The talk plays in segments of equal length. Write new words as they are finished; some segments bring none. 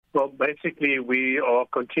Well, basically, we are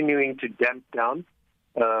continuing to damp down.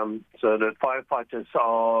 So the firefighters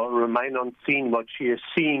remain on scene. What she is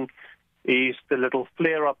seeing is the little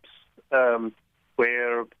flare-ups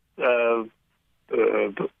where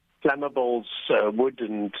flammables, wood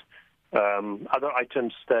and other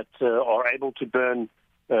items that are able to burn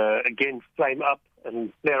again flame up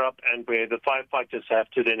and flare up, and where the firefighters have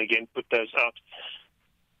to then again put those out.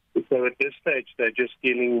 So at this stage, they're just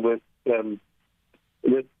dealing with the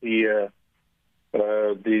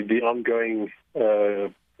ongoing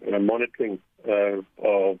monitoring of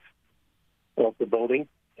the building,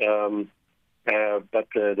 but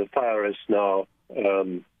the fire is now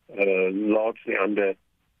largely under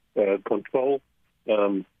control,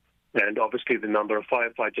 and obviously the number of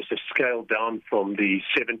firefighters has scaled down from the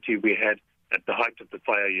 70 we had at the height of the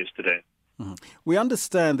fire yesterday. Mm-hmm. We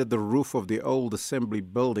understand that the roof of the old Assembly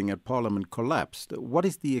building at Parliament collapsed. What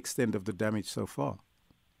is the extent of the damage so far?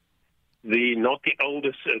 Not the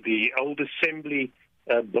oldest, the old Assembly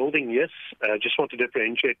building, yes. I just want to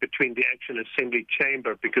differentiate between the actual Assembly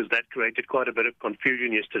chamber because that created quite a bit of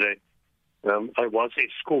confusion yesterday. I was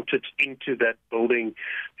escorted into that building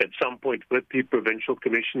at some point with the Provincial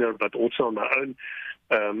Commissioner, but also on my own,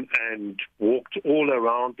 and walked all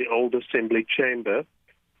around the old Assembly chamber,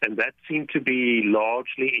 and that seemed to be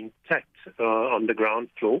largely intact on the ground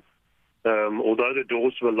floor. Although the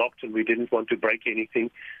doors were locked and we didn't want to break anything,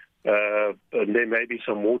 and there may be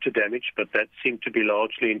some water damage, but that seemed to be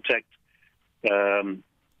largely intact.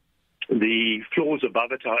 The floors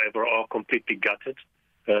above it, however, are completely gutted,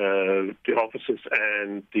 the offices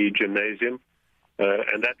and the gymnasium,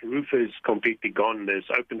 and that roof is completely gone. There's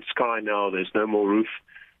open sky now, there's no more roof.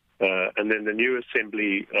 And then the new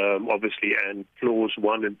Assembly, obviously, and floors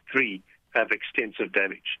 1 and 3 have extensive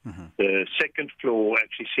damage. Mm-hmm. The second floor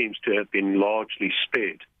actually seems to have been largely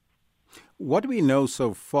spared. What do we know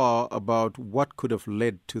so far about what could have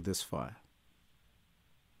led to this fire?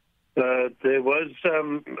 There was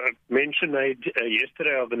mention made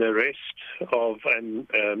yesterday of an arrest of a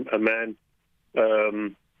man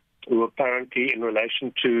who apparently, in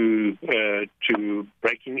relation to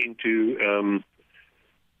breaking into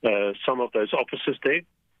some of those offices there,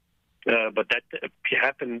 but that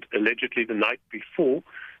happened allegedly the night before,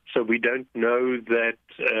 so we don't know that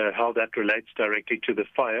how that relates directly to the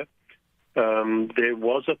fire. There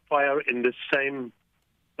was a fire in the same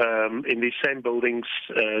buildings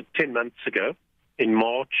 10 months ago, in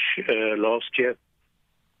March last year,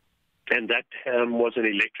 and that was an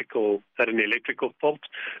electrical fault,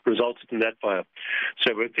 resulted in that fire.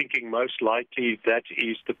 So we're thinking most likely that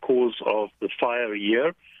is the cause of the fire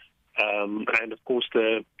here. And of course,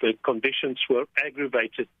 the conditions were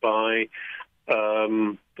aggravated by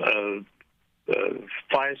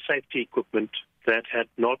fire safety equipment that had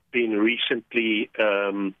not been recently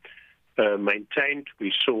maintained.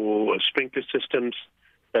 We saw sprinkler systems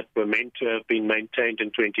that were meant to have been maintained in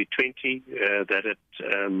 2020, that had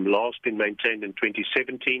last been maintained in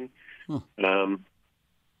 2017. And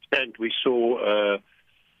we saw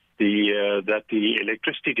that the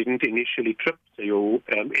electricity didn't initially trip, so your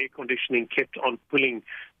air conditioning kept on pulling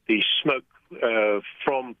the smoke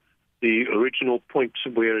from the original point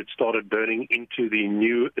where it started burning into the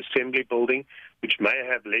new Assembly building, which may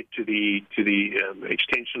have led to the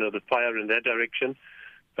extension of the fire in that direction.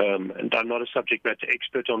 And I'm not a subject matter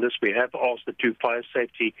expert on this. We have asked the 2 fire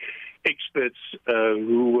safety experts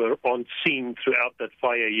who were on scene throughout that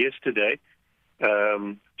fire yesterday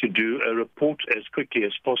to do a report as quickly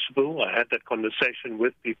as possible. I had that conversation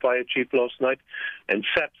with the fire chief last night, and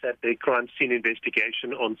SAPS had their crime scene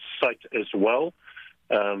investigation on site as well.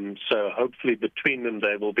 So hopefully between them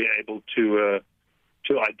they will be able to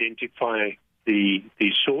identify the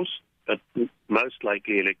source, but most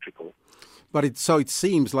likely electrical. But it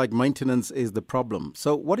seems like maintenance is the problem.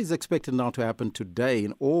 So what is expected now to happen today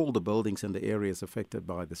in all the buildings and the areas affected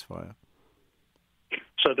by this fire?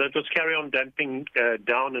 So they'll just carry on damping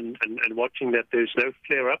down and watching that there's no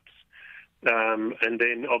flare-ups. And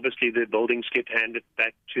then obviously the buildings get handed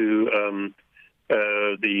back to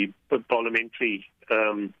the parliamentary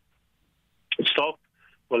staff.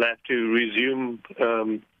 Will have to resume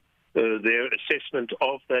their assessment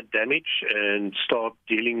of that damage and start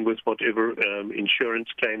dealing with whatever insurance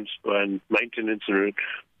claims and maintenance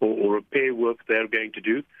or repair work they're going to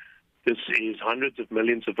do. This is hundreds of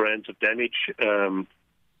millions of rands of damage,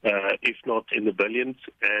 if not in the billions,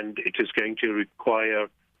 and it is going to require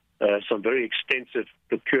some very extensive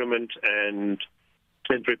procurement and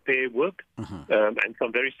repair work, and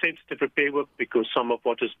some very sensitive repair work, because some of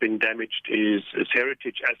what has been damaged is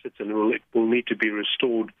heritage assets and will need to be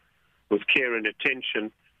restored with care and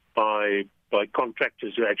attention by by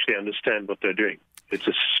contractors who actually understand what they're doing. It's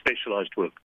a specialized work.